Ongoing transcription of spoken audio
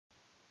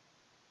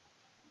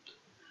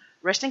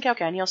Resting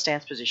calcaneal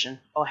stance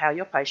position, or how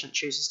your patient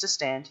chooses to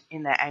stand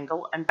in their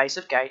angle and base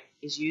of gait,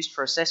 is used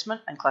for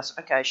assessment and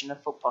classification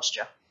of foot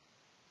posture.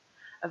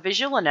 A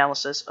visual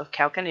analysis of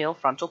calcaneal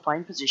frontal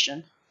plane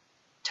position,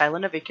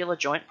 talar-navicular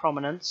joint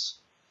prominence,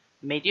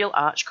 medial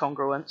arch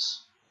congruence,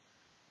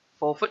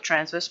 forefoot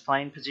transverse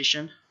plane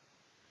position,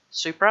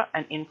 supra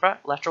and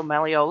infra-lateral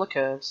malleolar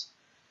curves,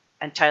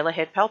 and talar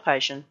head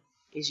palpation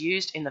is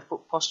used in the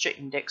Foot Posture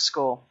Index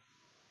score.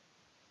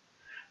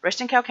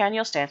 Resting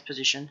calcaneal stance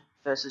position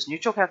versus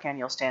neutral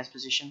calcaneal stance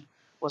position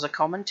was a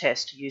common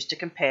test used to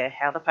compare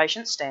how the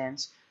patient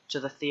stands to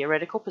the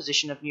theoretical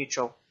position of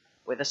neutral,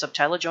 where the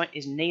subtalar joint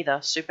is neither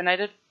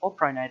supinated or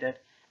pronated,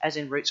 as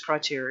in Root's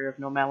criteria of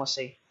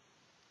normalcy.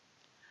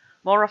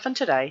 More often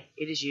today,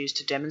 it is used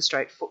to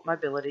demonstrate foot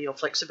mobility or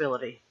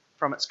flexibility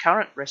from its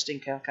current resting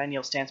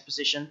calcaneal stance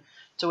position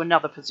to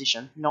another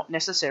position, not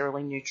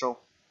necessarily neutral.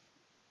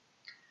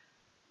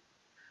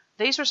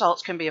 These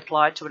results can be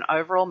applied to an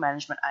overall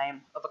management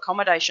aim of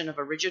accommodation of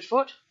a rigid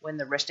foot when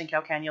the resting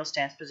calcaneal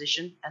stance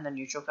position and the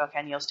neutral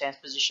calcaneal stance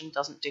position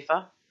doesn't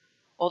differ,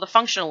 or the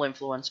functional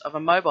influence of a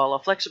mobile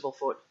or flexible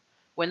foot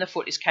when the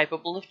foot is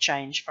capable of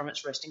change from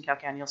its resting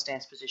calcaneal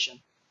stance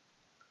position.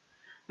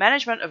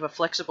 Management of a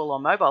flexible or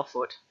mobile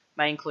foot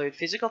may include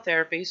physical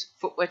therapies,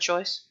 footwear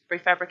choice,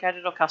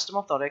 prefabricated or custom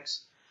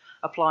orthotics,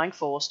 applying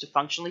force to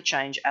functionally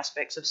change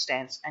aspects of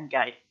stance and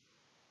gait.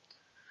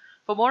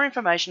 For more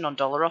information on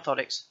DOLA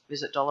Orthotics,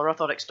 visit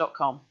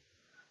dolaorthotics.com,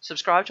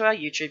 subscribe to our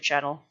YouTube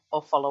channel,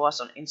 or follow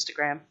us on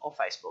Instagram or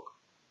Facebook.